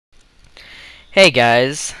Hey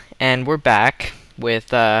guys, and we're back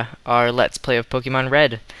with our Let's Play of Pokemon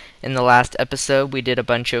Red. In the last episode, we did a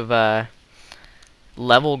bunch of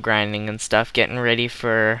level grinding and stuff, getting ready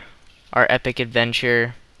for our epic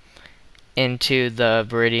adventure into the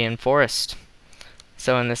Viridian Forest.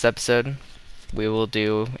 So in this episode, we will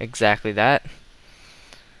do exactly that.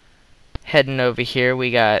 Heading over here, we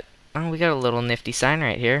got a little nifty sign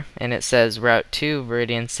right here, and it says Route 2,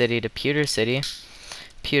 Viridian City to Pewter City.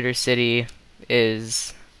 Pewter City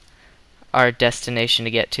is our destination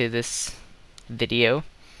to get to this video.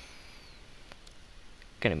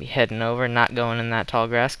 Gonna be heading over, not going in that tall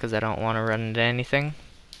grass because I don't want to run into anything.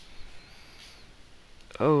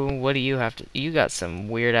 Oh, what do you have to... You got some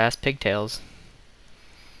weird ass pigtails.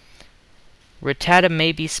 Rattata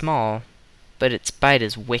may be small, but its bite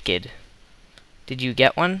is wicked. Did you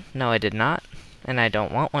get one? No, I did not, and I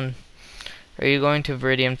don't want one. Are you going to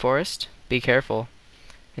Viridian Forest? Be careful.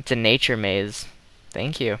 It's a nature maze.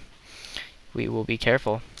 Thank you. We will be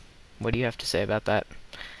careful. What do you have to say about that?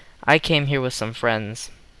 I came here with some friends.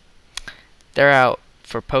 They're out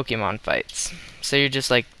for Pokemon fights. So you're just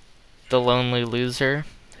like the lonely loser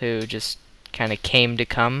who just kind of came to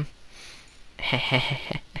come.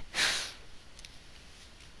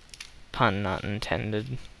 Pun not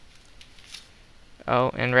intended.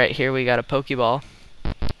 Oh, and right here we got a Pokeball.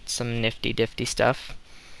 Some nifty difty stuff.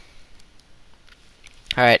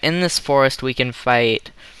 Alright, in this forest we can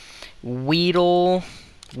fight Weedle,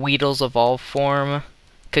 Weedle's evolved form,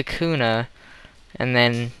 Kakuna, and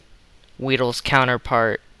then Weedle's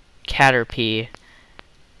counterpart, Caterpie,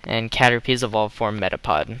 and Caterpie's evolved form,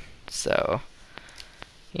 Metapod. So,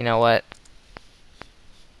 you know what?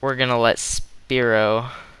 We're gonna let Spearow,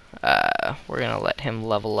 we're gonna let him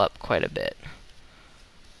level up quite a bit.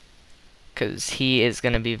 Because he is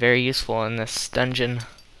gonna be very useful in this dungeon.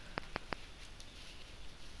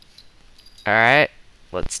 Alright,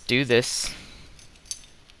 let's do this.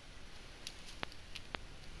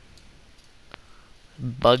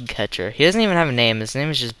 Bug Catcher. He doesn't even have a name. His name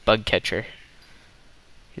is just Bug Catcher.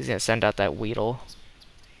 He's gonna send out that Weedle.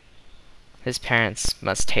 His parents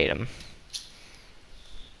must hate him.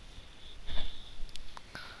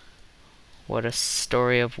 What a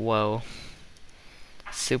story of woe.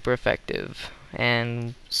 Super effective.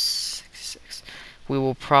 And 66. We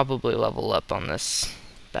will probably level up on this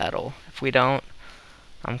battle. If we don't,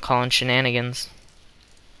 I'm calling shenanigans.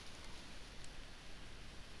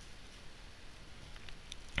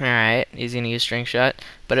 Alright, he's gonna use String Shot,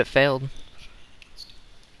 but it failed.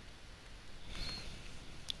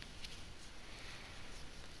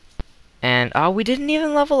 And, oh, we didn't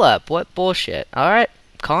even level up. What bullshit. Alright,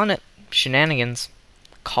 calling it. Shenanigans.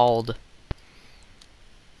 Called.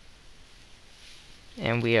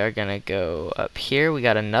 And we are gonna go up here. We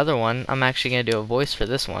got another one. I'm actually gonna do a voice for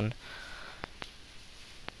this one.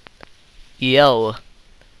 Yo,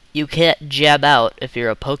 you can't jab out if you're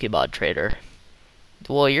a Pokemon trader.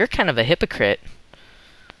 Well, you're kind of a hypocrite.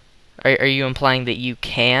 Are you implying that you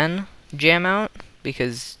can jam out?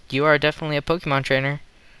 Because you are definitely a Pokemon trainer.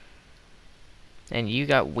 And you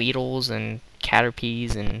got Weedles and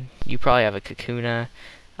Caterpies, and you probably have a Kakuna.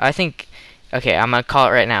 I think... Okay, I'm gonna call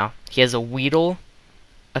it right now. He has a Weedle,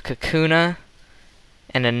 a Kakuna,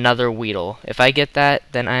 and another Weedle. If I get that,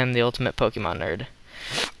 then I am the ultimate Pokemon nerd.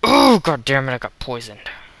 Oh, god damn it, I got poisoned.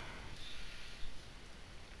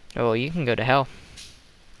 Oh, you can go to hell.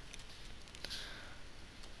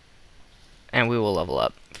 And we will level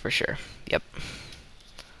up, for sure. Yep.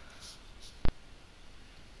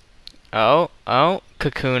 Oh,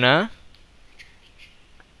 Kakuna.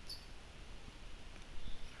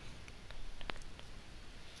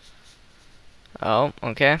 Oh,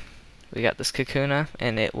 okay. We got this Kakuna,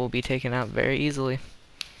 and it will be taken out very easily.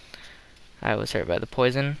 I was hurt by the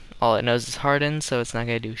poison. All it knows is Harden, so it's not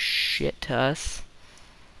gonna do shit to us.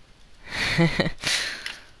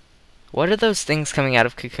 What are those things coming out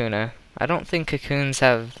of Kakuna? I don't think Cocoons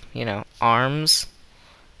have, you know, arms.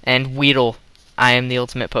 And Weedle. I am the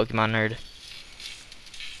ultimate Pokemon nerd.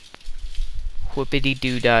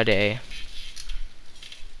 Whoopity-doo-dah-day.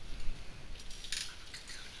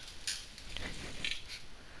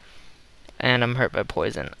 And I'm hurt by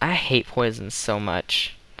poison. I hate poison so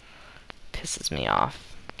much. Pisses me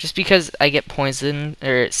off. Just because I get poisoned,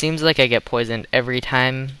 or it seems like I get poisoned every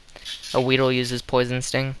time a Weedle uses Poison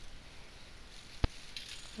Sting.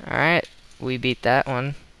 Alright, we beat that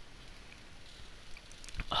one.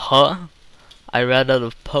 Huh? I ran out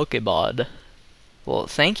of Pokemon. Well,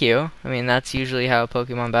 thank you. I mean, that's usually how a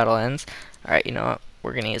Pokemon battle ends. Alright, you know what?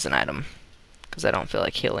 We're gonna use an item. Because I don't feel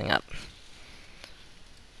like healing up.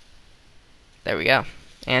 There we go.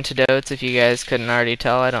 Antidotes, if you guys couldn't already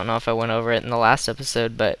tell. I don't know if I went over it in the last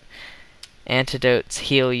episode, but antidotes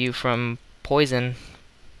heal you from poison.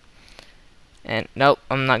 And nope,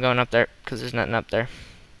 I'm not going up there because there's nothing up there.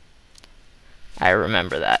 I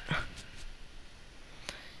remember that.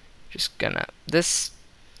 Just gonna... This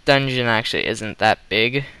dungeon actually isn't that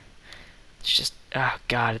big. It's just... Oh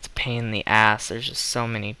god, it's a pain in the ass. There's just so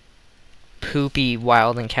many poopy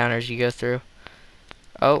wild encounters you go through.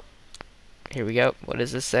 Oh, here we go. What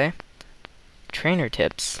does this say? Trainer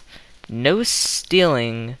tips. No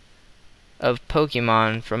stealing of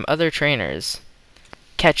Pokemon from other trainers.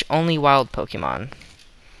 Catch only wild Pokemon.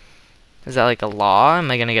 Is that like a law?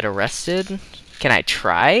 Am I gonna get arrested? Can I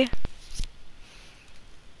try?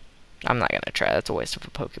 I'm not gonna try. That's a waste of a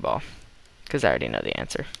Pokeball. Because I already know the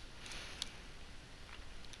answer.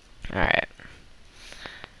 Alright.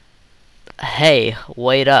 Hey,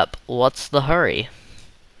 wait up. What's the hurry?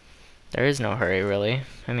 There is no hurry, really.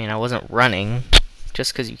 I mean, I wasn't running.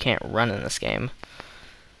 Just because you can't run in this game.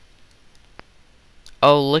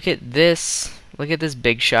 Oh, look at this. Look at this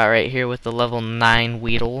big shot right here with the level 9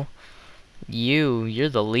 Weedle. You're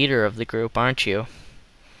the leader of the group, aren't you?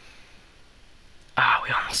 Ah,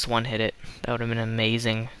 we almost one-hit it. That would have been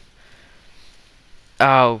amazing.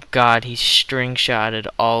 Oh god, he string-shotted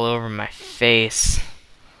all over my face.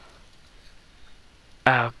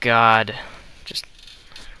 Oh god. Just...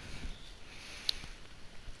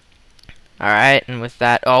 Alright, and with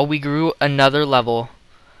that... Oh, we grew another level.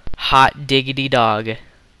 Hot diggity dog.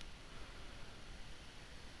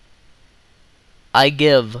 I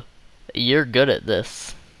give. You're good at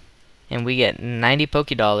this. And we get 90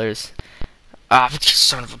 Pokédollars. Ah, you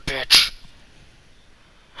son of a bitch.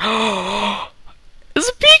 It's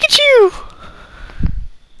a Pikachu!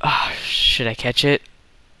 Ah, should I catch it?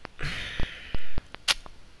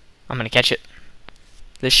 I'm gonna catch it.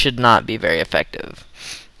 This should not be very effective.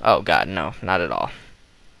 Oh god, no, not at all.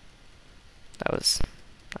 That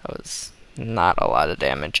was not a lot of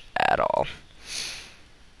damage at all.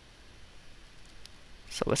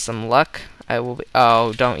 So with some luck, I will be...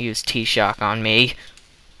 Oh, don't use T-Shock on me.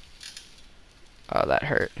 Oh, that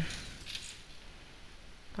hurt.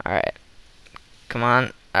 Alright. Come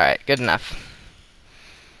on. Alright, good enough.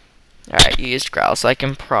 Alright, you used Growl, so I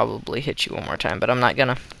can probably hit you one more time, but I'm not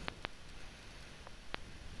gonna.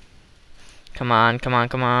 Come on, come on,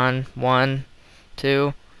 come on. 1,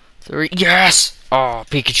 2, 3. Yes! Oh,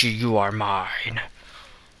 Pikachu, you are mine.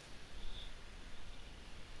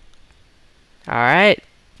 Alright.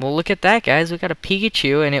 Well, look at that, guys. We got a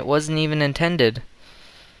Pikachu, and it wasn't even intended.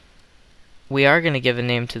 We are going to give a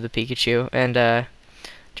name to the Pikachu, and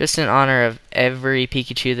just in honor of every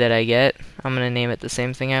Pikachu that I get, I'm going to name it the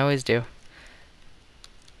same thing I always do.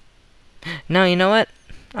 No, you know what?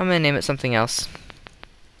 I'm going to name it something else.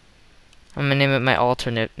 I'm going to name it my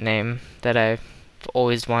alternate name that I've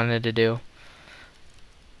always wanted to do.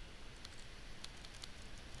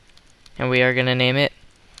 And we are going to name it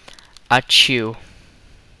Achu.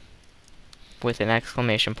 With an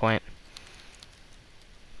exclamation point.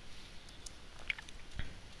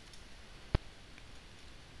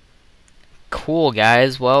 Cool,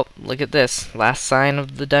 guys. Well, look at this. Last sign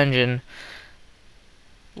of the dungeon.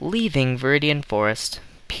 Leaving Viridian Forest.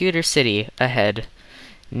 Pewter City ahead.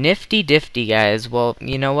 Nifty difty, guys. Well,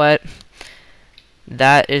 you know what?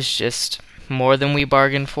 That is just more than we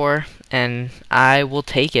bargained for, and I will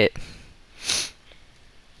take it.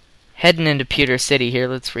 Heading into Pewter City here,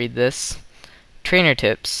 let's read this. Trainer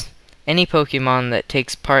tips. Any Pokemon that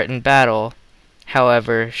takes part in battle,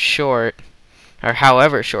 however short,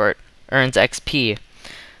 earns XP.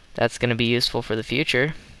 That's going to be useful for the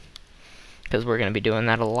future, because we're going to be doing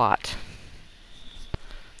that a lot.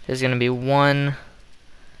 There's going to be one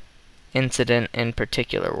incident in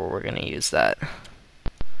particular where we're going to use that,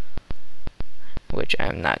 which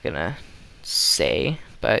I'm not going to say,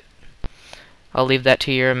 but I'll leave that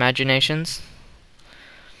to your imaginations.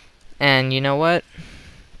 And you know what?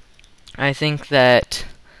 I think that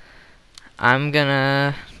I'm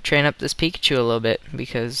gonna train up this Pikachu a little bit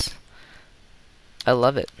because I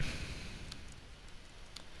love it.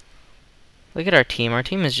 Look at our team. Our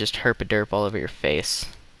team is just herpaderp all over your face.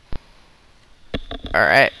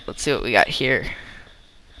 Alright, let's see what we got here.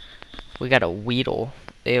 We got a Weedle.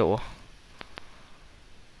 Ew.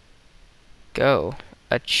 Go.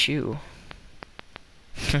 Achu.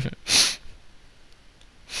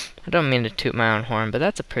 I don't mean to toot my own horn, but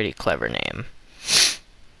that's a pretty clever name.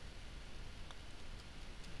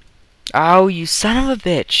 Oh, you son of a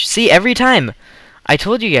bitch. See, every time. I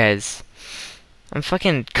told you guys. I'm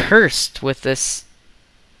fucking cursed with this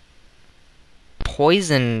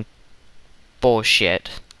poison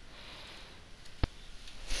bullshit.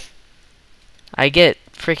 I get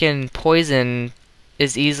freaking poison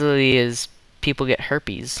as easily as people get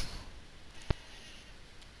herpes.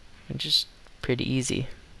 It's just pretty easy.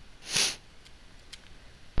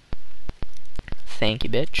 Thank you,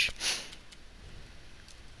 bitch.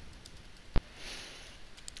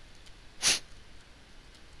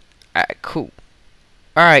 Alright, cool.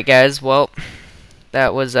 Alright, guys, well,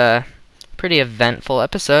 that was a pretty eventful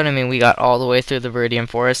episode. I mean, we got all the way through the Viridian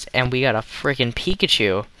Forest, and we got a freaking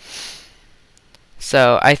Pikachu.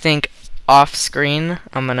 So, I think off-screen,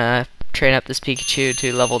 I'm gonna train up this Pikachu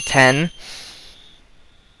to level 10.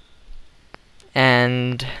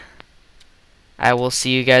 And I will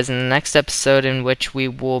see you guys in the next episode, in which we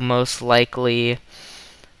will most likely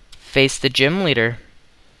face the gym leader.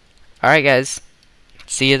 Alright, guys.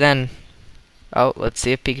 See you then. Oh, let's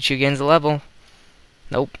see if Pikachu gains a level.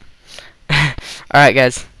 Nope. Alright,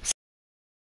 guys.